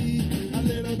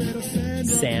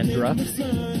 Sandra.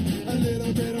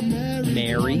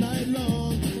 Mary.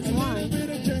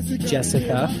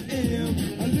 Jessica.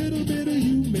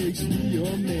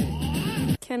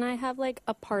 Can I have like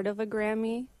a part of a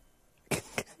Grammy?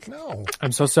 No.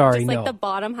 I'm so sorry. Just like no. the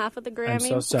bottom half of the Grammy? I'm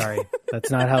so sorry. That's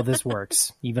not how this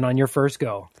works. Even on your first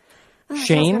go.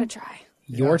 Shane, Shane,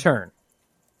 your turn.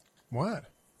 What?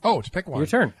 Oh, to pick one. Your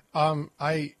turn.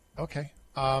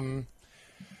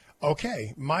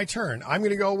 Okay, my turn. I'm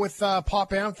going to go with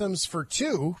pop anthems for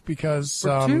 2 because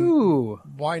 2.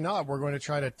 Why not? We're going to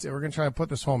try to put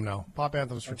this home now. Pop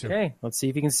anthems for 2. Okay, let's see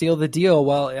if you can seal the deal.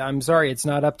 Well, I'm sorry, it's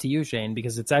not up to you, Shane,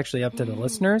 because it's actually up to the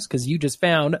listeners because you just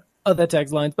found the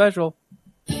text line special.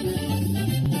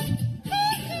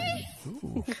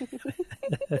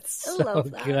 That's so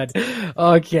good.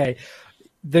 Okay.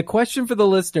 The question for the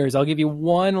listeners, I'll give you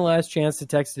one last chance to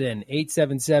text it in.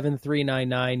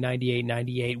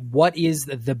 877-399-9898. What is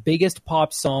the biggest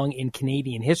pop song in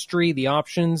Canadian history? The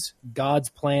options: God's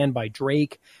Plan by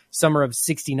Drake, Summer of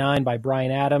 69 by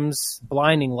Bryan Adams,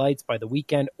 Blinding Lights by The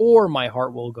Weeknd, or My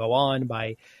Heart Will Go On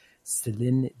by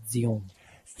Celine Dion.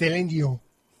 Celine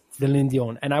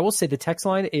Dion. And I will say the text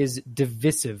line is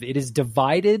divisive. It is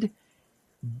divided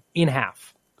in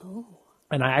half. Oh.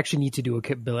 And I actually need to do a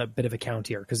bit of a count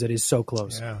here because it is so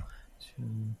close. Yeah. 2,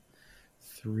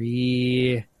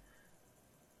 3.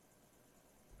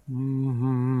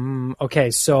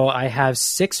 Okay, so I have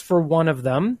 6 for one of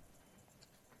them.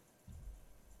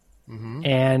 Mm-hmm.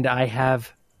 And I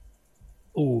have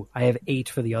 8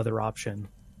 for the other option.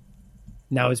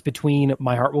 Now it's between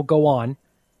My Heart Will Go On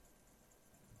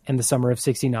and The Summer of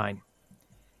 69.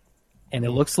 And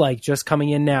it looks like just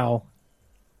coming in now,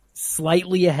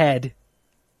 slightly ahead,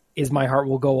 is My Heart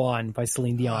Will Go On by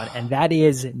Celine Dion. And that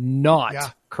is not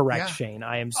correct, Shane.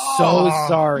 I am so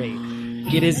sorry.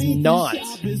 It is not.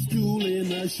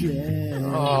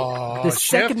 The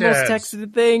second most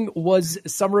texted thing was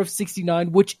Summer of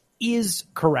 69, which is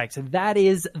correct. That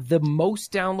is the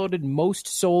most downloaded, most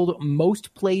sold,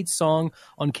 most played song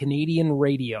on Canadian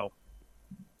radio.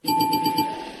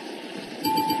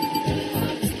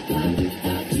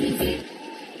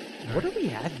 What are we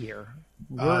at here?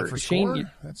 For Shane,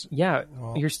 score?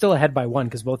 You're still ahead by one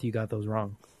because both of you got those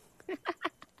wrong.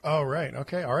 Oh, right.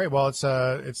 Okay. All right. Well,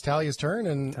 it's Talia's turn,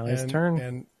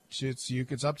 and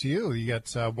it's up to you. You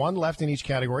get one left in each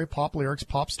category: pop lyrics,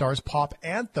 pop stars, pop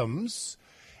anthems,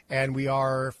 and we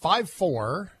are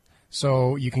 5-4.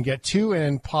 So you can get 2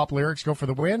 in pop lyrics, go for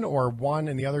the win, or 1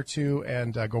 in the other 2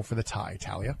 and go for the tie.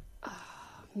 Talia. Oh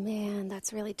man,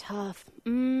 that's really tough.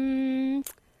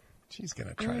 She's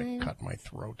gonna try to cut my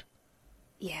throat.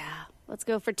 Yeah, let's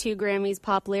go for 2 Grammys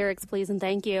pop lyrics, please, and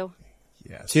thank you.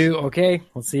 Yes. 2, okay.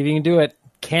 Let's see if you can do it.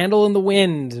 Candle in the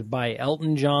Wind by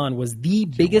Elton John was the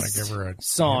biggest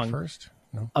song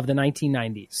of the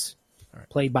 1990s. Right.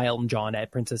 Played by Elton John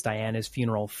at Princess Diana's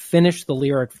funeral. Finish the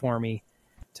lyric for me,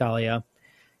 Talia.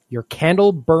 Your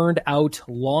candle burned out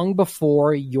long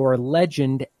before your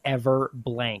legend ever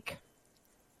blank.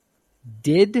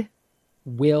 Did,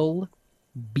 will,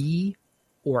 be,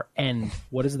 or end?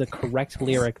 What is the correct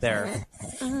lyric there?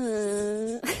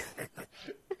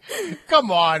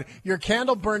 Come on. Your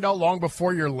candle burned out long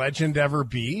before your legend ever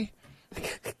be?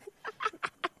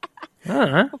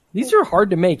 These are hard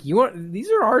to make.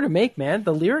 These are hard to make, man.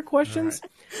 The lyric questions.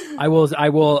 Right. I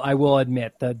will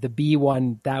admit the B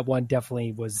one, that one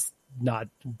definitely was not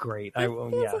great. Feels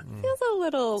a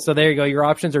little. So there you go. Your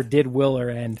options are did, will, or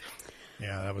end.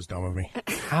 Yeah, that was dumb of me.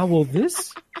 How will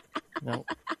this? No.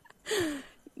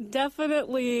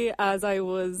 Definitely, as I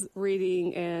was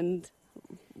reading and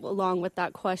along with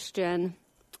that question,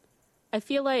 I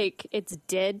feel like it's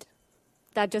did.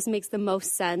 That just makes the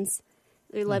most sense.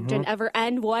 The legend ever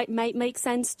end. What might make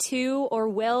sense too, or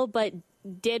will, but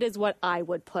did is what I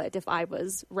would put if I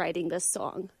was writing this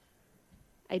song.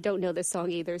 I don't know this song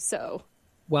either, so.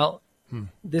 Well,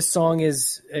 this song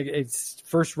it's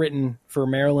first written for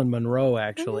Marilyn Monroe,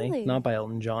 actually, not by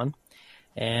Elton John.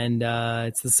 And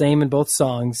it's the same in both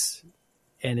songs,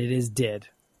 and it is did.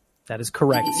 That is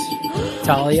correct.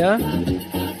 Talia,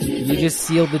 you just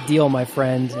sealed the deal, my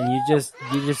friend, and you just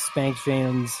spanked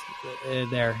Shane's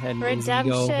there. And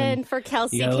redemption for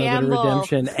Kelsey Campbell.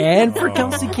 Redemption. And for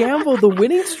Kelsey Campbell, the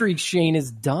winning streak, Shane,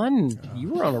 is done. You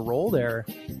were on a roll there.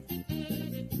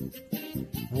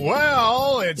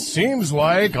 Well, it seems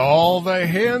like all the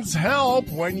hints help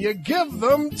when you give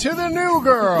them to the new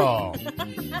girl.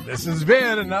 This has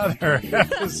been another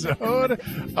episode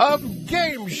of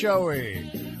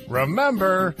Gameshowey.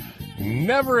 Remember,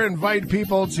 never invite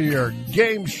people to your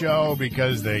game show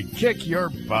because they kick your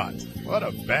butt. What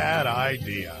a bad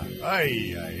idea.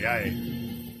 Ay, ay, ay.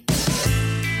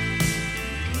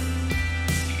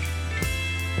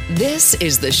 This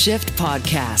is the Shift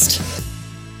Podcast.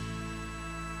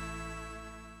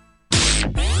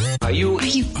 Are you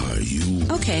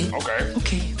okay?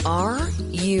 Are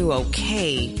you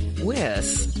okay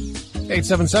with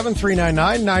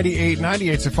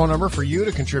 877-399-9898 is the phone number for you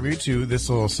to contribute to this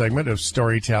little segment of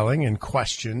storytelling and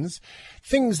questions,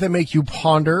 things that make you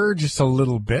ponder just a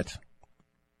little bit.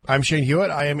 I'm Shane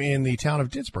Hewitt. I am in the town of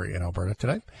Didsbury in Alberta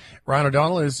today. Ryan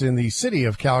O'Donnell is in the city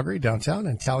of Calgary, downtown,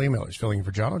 and Talia Miller is filling in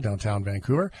for Jono, downtown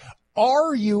Vancouver.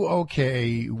 Are you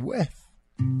okay with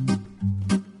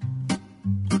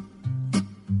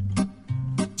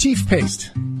teeth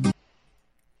paste?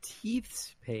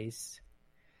 Teeth paste.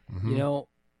 You know,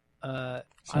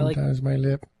 sometimes my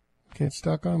lip gets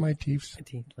stuck on my teeth.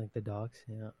 Teeth like the dogs.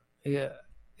 Yeah.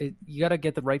 You got to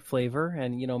get the right flavor,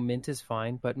 and mint is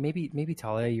fine. But maybe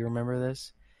Talia, you remember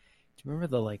this? Do you remember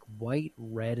the white,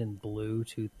 red, and blue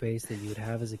toothpaste that you would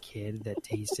have as a kid that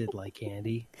tasted like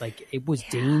candy? It was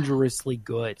dangerously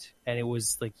good, and it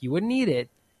was you wouldn't eat it,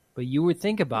 but you would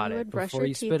think about it before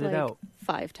you spit it out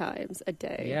 5 times a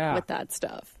day with that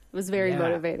stuff. It was very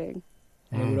motivating.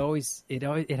 And it would always it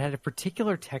had a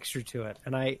particular texture to it.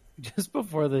 And I just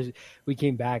before we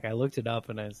came back, I looked it up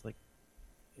and I was like,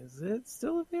 is it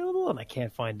still available? And I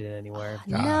can't find it anywhere.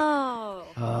 No.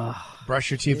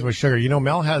 Brush your teeth with sugar.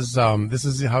 Mel has this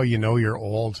is how you know you're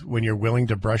old, when you're willing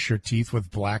to brush your teeth with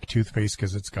black toothpaste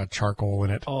because it's got charcoal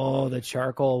in it. Oh, the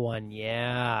charcoal one.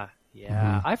 Yeah.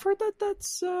 I've heard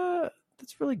that's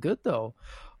really good though.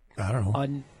 I don't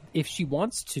know. If she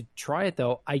wants to try it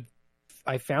though, I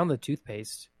found the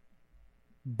toothpaste.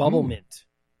 Bubble Mint,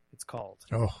 it's called.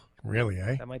 Oh, really,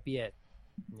 eh? That might be it.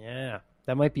 Yeah,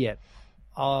 that might be it.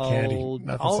 Candy.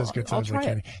 Nothing says good times like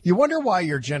candy. You wonder why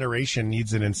your generation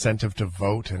needs an incentive to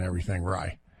vote and everything,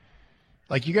 right?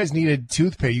 Like, you guys needed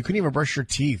toothpaste. You couldn't even brush your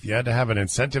teeth. You had to have an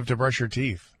incentive to brush your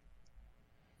teeth.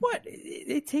 What?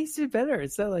 It tasted better.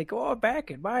 It's not like, oh,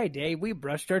 back in my day, we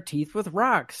brushed our teeth with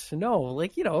rocks. No,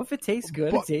 like, if it tastes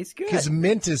good, it tastes good. Because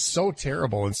mint is so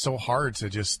terrible and so hard to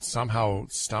just somehow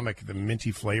stomach the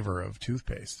minty flavor of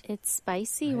toothpaste. It's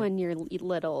spicy when you're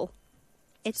little.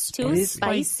 It's too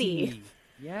spicy.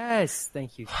 Yes,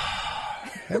 thank you.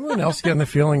 Everyone else getting the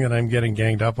feeling that I'm getting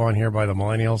ganged up on here by the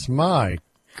millennials? My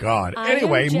God.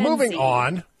 Anyway, moving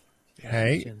on.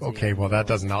 Hey, okay, well, that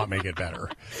does not make it better.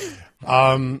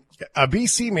 A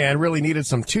BC man really needed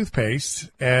some toothpaste,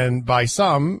 and by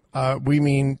some, we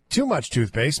mean too much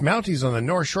toothpaste. Mounties on the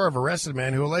North Shore have arrested a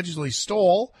man who allegedly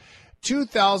stole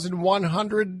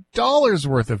 $2,100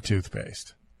 worth of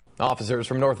toothpaste. Officers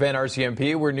from North Van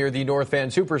RCMP were near the North Van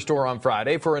Superstore on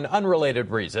Friday for an unrelated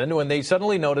reason when they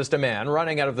suddenly noticed a man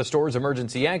running out of the store's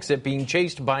emergency exit being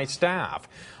chased by staff.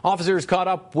 Officers caught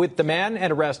up with the man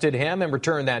and arrested him and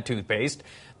returned that toothpaste.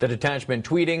 The detachment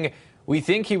tweeting, "We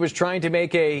think he was trying to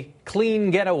make a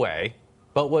clean getaway,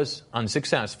 but was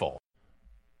unsuccessful."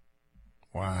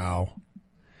 Wow.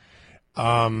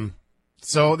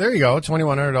 So there you go,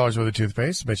 $2,100 worth of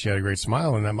toothpaste. Bet you had a great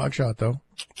smile in that mugshot, though.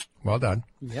 Well done.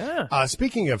 Yeah.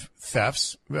 Speaking of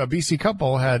thefts, a BC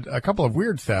couple had a couple of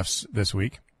weird thefts this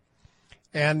week.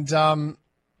 And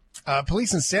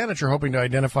police in Saanich are hoping to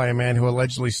identify a man who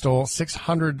allegedly stole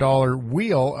 $600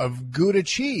 wheel of Gouda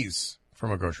cheese from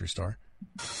a grocery store.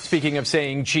 Speaking of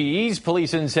saying cheese,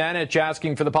 police in Saanich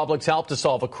asking for the public's help to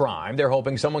solve a crime. They're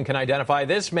hoping someone can identify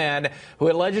this man who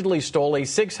allegedly stole a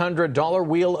 $600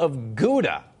 wheel of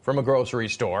Gouda from a grocery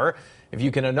store. If you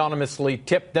can anonymously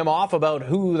tip them off about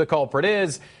who the culprit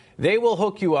is, they will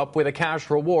hook you up with a cash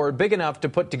reward big enough to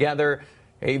put together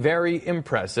a very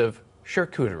impressive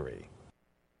charcuterie.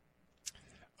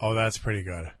 Oh, that's pretty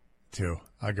good, too.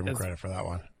 I'll give him credit for that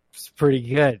one. It's pretty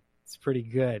good. It's pretty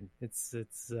good. It's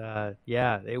a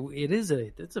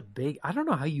big, I don't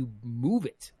know how you move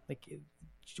it. Like,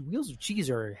 wheels of cheese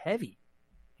are heavy.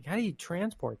 Like, how do you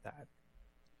transport that?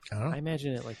 I don't know. I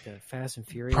imagine it like the Fast and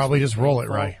Furious. Probably just roll it,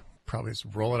 right? Probably just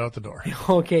roll it out the door.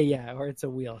 Okay, yeah, or it's a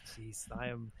wheel. Jeez, I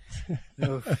am.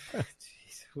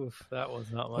 Oof, that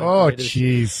was not my. Oh,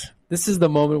 jeez. This is the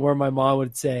moment where my mom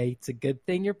would say, "It's a good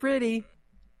thing you're pretty."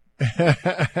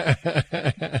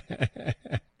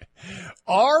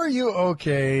 Are you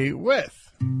okay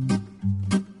with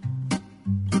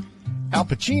Al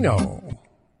Pacino?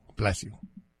 Bless you.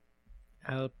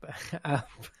 Bless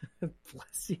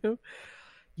you.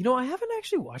 I haven't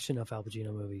actually watched enough Al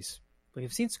Pacino movies. Like,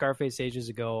 I've seen Scarface ages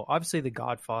ago. Obviously, The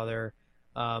Godfather.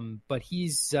 But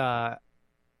he's I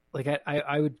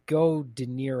would go De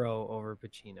Niro over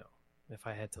Pacino if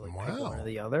I had to pick one or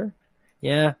the other.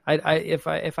 Yeah, if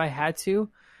I had to.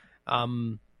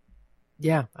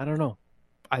 Yeah, I don't know.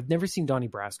 I've never seen Donnie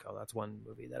Brasco. That's one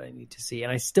movie that I need to see,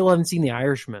 and I still haven't seen The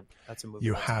Irishman. That's a movie.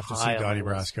 You have to see Donnie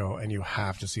Brasco, and you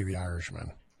have to see The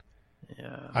Irishman.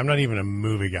 Yeah, I'm not even a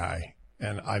movie guy,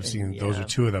 and I've seen those are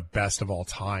two of the best of all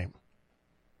time.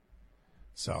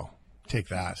 So take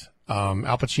that.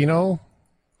 Al Pacino,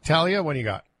 Talia, what do you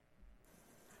got?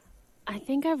 I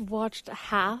think I've watched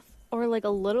half or like a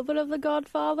little bit of The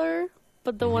Godfather,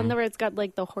 but the one where it's got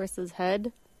like the horse's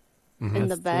head in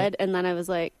the bed, and then I was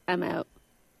like, I'm out.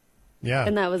 Yeah.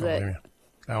 And that was it.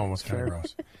 That one was kind of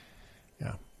gross.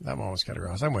 Yeah, that one was kind of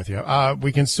gross. I'm with you.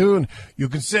 You can soon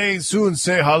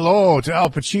say hello to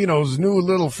Al Pacino's new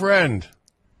little friend.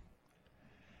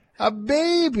 A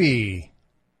baby.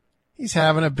 He's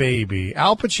having a baby.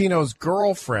 Al Pacino's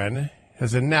girlfriend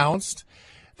has announced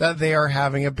that they are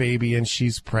having a baby and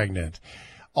she's pregnant.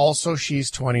 Also,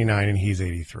 she's 29 and he's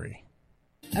 83.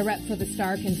 A rep for the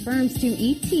star confirms to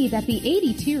ET that the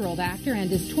 82-year-old actor and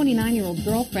his 29-year-old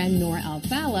girlfriend, Nora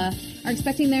Alfalla, are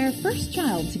expecting their first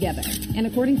child together. And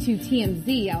according to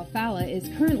TMZ, Alfalla is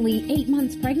currently 8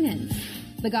 months pregnant.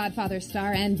 The Godfather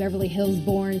star and Beverly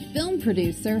Hills-born film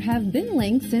producer have been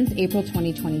linked since April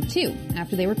 2022,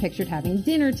 after they were pictured having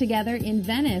dinner together in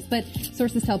Venice. But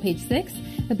sources tell Page Six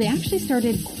that they actually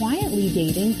started quietly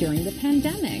dating during the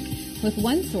pandemic, with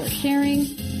one source sharing,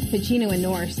 Pacino and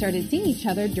Nora started seeing each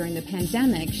other during the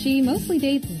pandemic. She mostly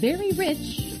dates very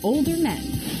rich, older men.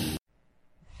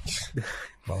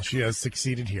 Well, she has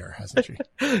succeeded here, hasn't she?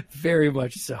 Very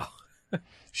much so.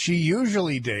 She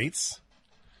usually dates...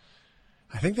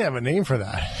 I think they have a name for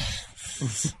that.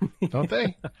 Don't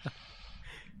they?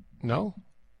 No?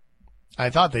 I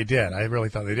thought they did. I really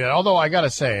thought they did. Although I got to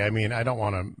say, I mean, I don't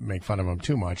want to make fun of them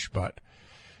too much, but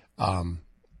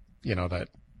that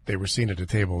they were seen at a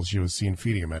table. She was seen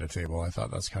feeding him at a table. I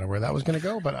thought that's kind of where that was going to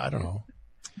go, but I don't know.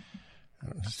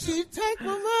 She take my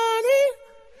money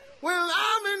when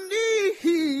I'm in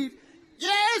need.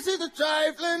 Yes, she's a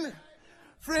trifling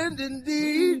friend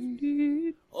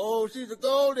indeed. Oh, she's a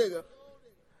gold digger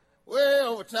way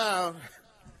over town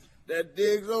that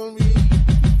digs on me.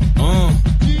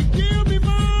 She give me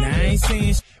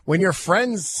money. When your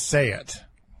friends say it.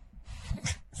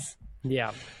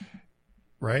 Yeah.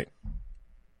 Right?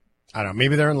 I don't know.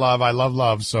 Maybe they're in love. I love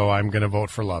love, so I'm going to vote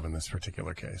for love in this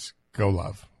particular case. Go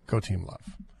love. Go team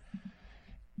love.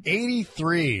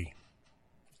 83.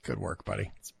 Good work,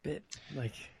 buddy. It's a bit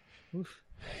like, oof.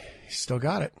 You still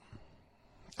got it.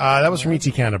 That was from ET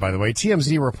Canada, by the way.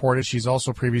 TMZ reported she's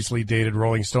also previously dated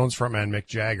Rolling Stones frontman Mick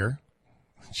Jagger.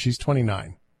 She's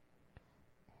 29.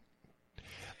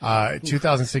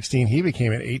 2016, he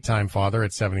became an 8-time father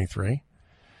at 73.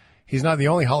 He's not the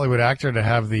only Hollywood actor to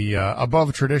have the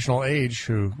above traditional age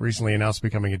who recently announced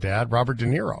becoming a dad. Robert De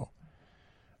Niro,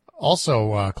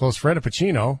 also a close friend of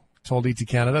Pacino, told ET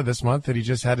Canada this month that he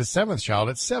just had his 7th child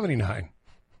at 79.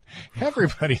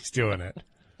 Everybody's doing it.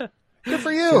 Good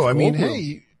for you. I mean,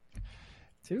 hey.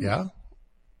 Yeah.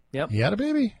 Yep. He had a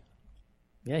baby.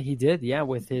 Yeah, he did. Yeah,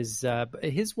 with his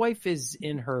wife is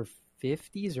in her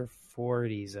 50s or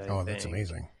 40s, I think. That's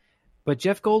amazing. But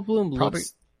Jeff Goldblum probably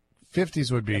looks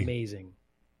 50s would be amazing.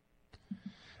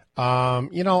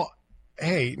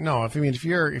 Hey, no,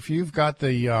 if you've got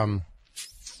the how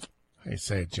you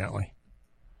say it gently,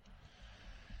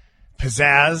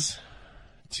 pizzazz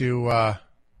to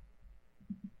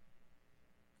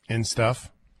and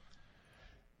stuff,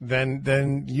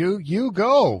 then you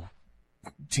go,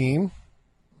 team.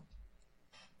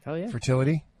 Hell yeah.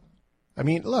 Fertility.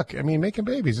 Look, making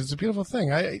babies, it's a beautiful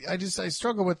thing. I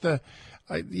struggle with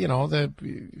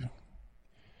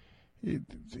you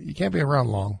can't be around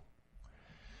long,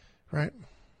 right?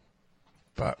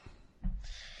 But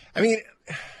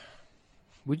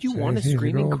would you want a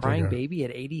screaming, crying baby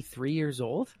at 83 years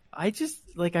old? I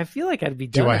feel like I'd be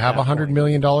done. Do I have $100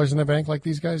 million in the bank like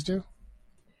these guys do?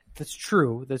 That's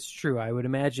true. I would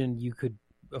imagine you could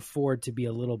afford to be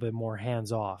a little bit more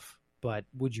hands off, but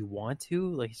would you want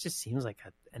to? It just seems like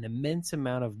an immense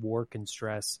amount of work and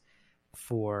stress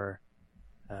for.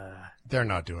 They're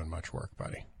not doing much work,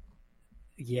 buddy.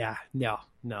 Yeah, no.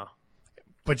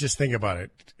 But just think about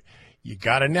it. You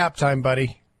got a nap time,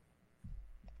 buddy.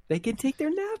 They can take their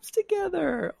naps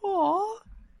together. Aw.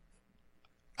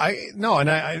 I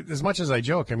as much as I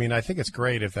joke, I think it's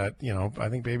great if that, I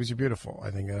think babies are beautiful.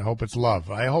 I hope it's love.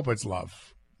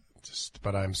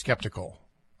 But I'm skeptical.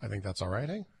 I think that's all right,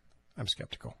 eh? I'm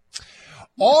skeptical.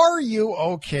 Are you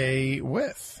okay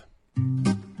with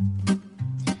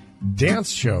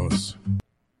dance shows?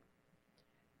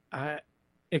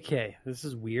 Okay, this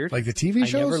is weird. Like the TV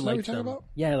shows? I never liked them. About?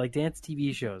 Yeah, like dance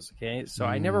TV shows. Okay, so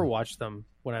I never watched them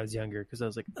when I was younger because I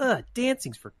was like,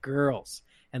 dancing's for girls.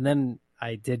 And then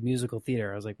I did musical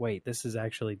theater. I was like, wait, this is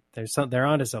actually they're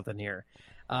onto something here.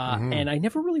 And I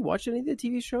never really watched any of the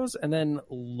TV shows. And then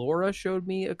Laura showed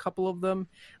me a couple of them.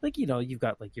 You've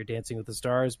got your Dancing with the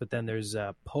Stars, but then there's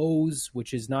Pose,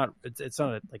 which is not it's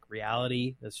not a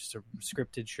reality. It's just a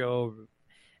scripted show.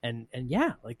 And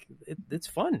yeah, it's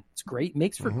fun. It's great.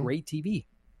 Makes for great TV.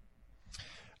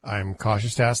 I'm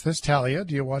cautious to ask this. Talia,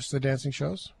 do you watch the dancing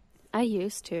shows? I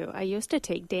used to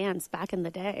take dance back in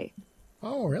the day.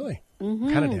 Oh, really?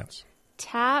 What kind of dance?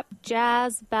 Tap,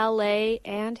 jazz, ballet,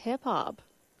 and hip hop.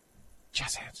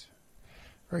 Jazz hands.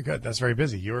 Very good. That's very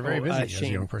busy. You were very busy as a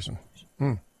young person.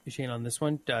 Shane, on this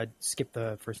one, skip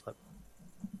the first clip.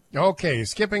 Okay,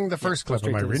 skipping the first clip.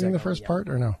 Am I reading the first part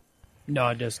or no?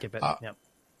 No, just skip it. Yep.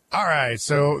 All right,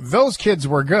 so those kids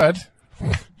were good.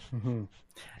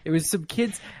 It was some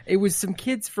kids. It was some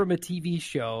kids from a TV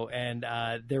show, and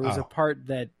there was a part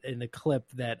that in the clip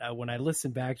that when I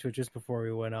listened back to it just before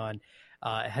we went on,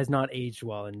 has not aged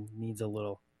well and needs a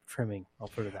little trimming. I'll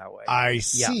put it that way. I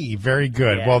see. Very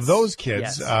good. Yes. Well, those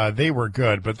kids, they were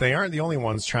good, but they aren't the only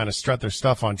ones trying to strut their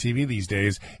stuff on TV these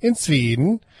days. In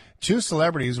Sweden, 2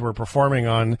 celebrities were performing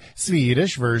on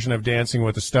Swedish version of Dancing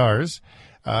with the Stars,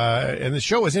 and the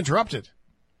show was interrupted.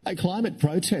 A climate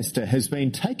protester has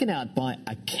been taken out by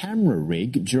a camera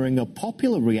rig during a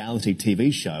popular reality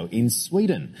TV show in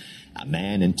Sweden. A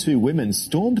man and 2 women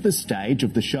stormed the stage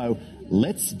of the show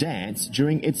Let's Dance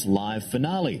during its live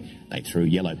finale. They threw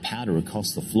yellow powder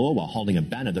across the floor while holding a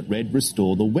banner that read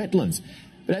 "Restore the Wetlands."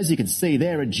 But as you can see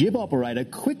there, a jib operator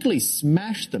quickly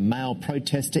smashed the male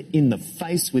protester in the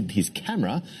face with his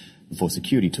camera before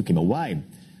security took him away.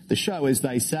 The show, as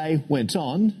they say, went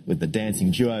on, with the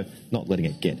dancing duo not letting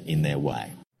it get in their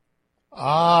way.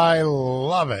 I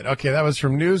love it. Okay, that was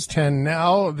from News 10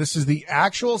 Now. This is the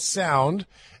actual sound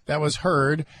that was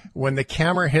heard when the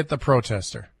camera hit the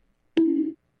protester.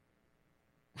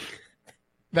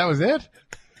 That was it?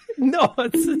 No,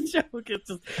 it's a joke. It's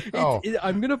just,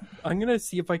 I'm gonna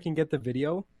see if I can get the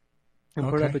video and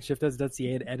put it up at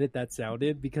shift.ca and edit that sound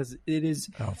in, because it is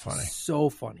funny. So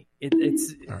funny.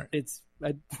 It's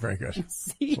very good.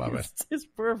 See, love it. It's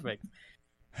perfect.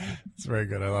 It's very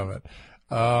good. I love it.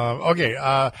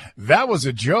 That was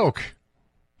a joke.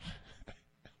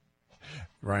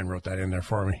 Ryan wrote that in there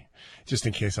for me, just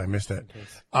in case I missed it.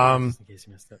 In case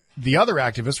you missed it. The other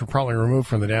activists were probably removed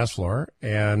from the dance floor,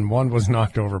 and one was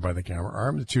knocked over by the camera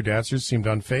arm. The two dancers seemed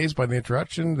unfazed by the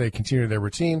interruption. They continued their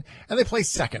routine, and they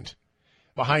placed second,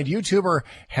 behind YouTuber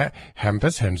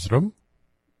Hampus Hedström.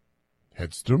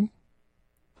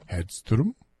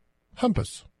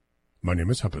 Hampus. My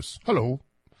name is Hampus. Hello.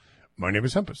 My name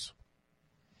is Hampus.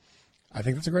 I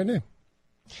think that's a great name.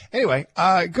 Anyway,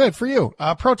 good for you.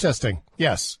 Protesting.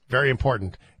 Yes, very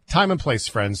important. Time and place,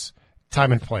 friends.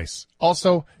 Time and place.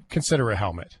 Also, consider a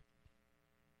helmet.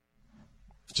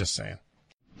 Just saying.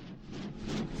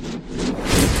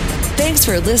 Thanks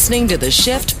for listening to the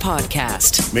Shift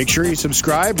Podcast. Make sure you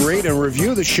subscribe, rate, and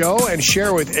review the show, and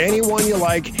share with anyone you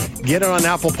like. Get it on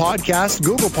Apple Podcasts,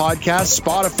 Google Podcasts,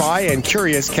 Spotify, and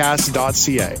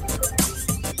CuriousCast.ca.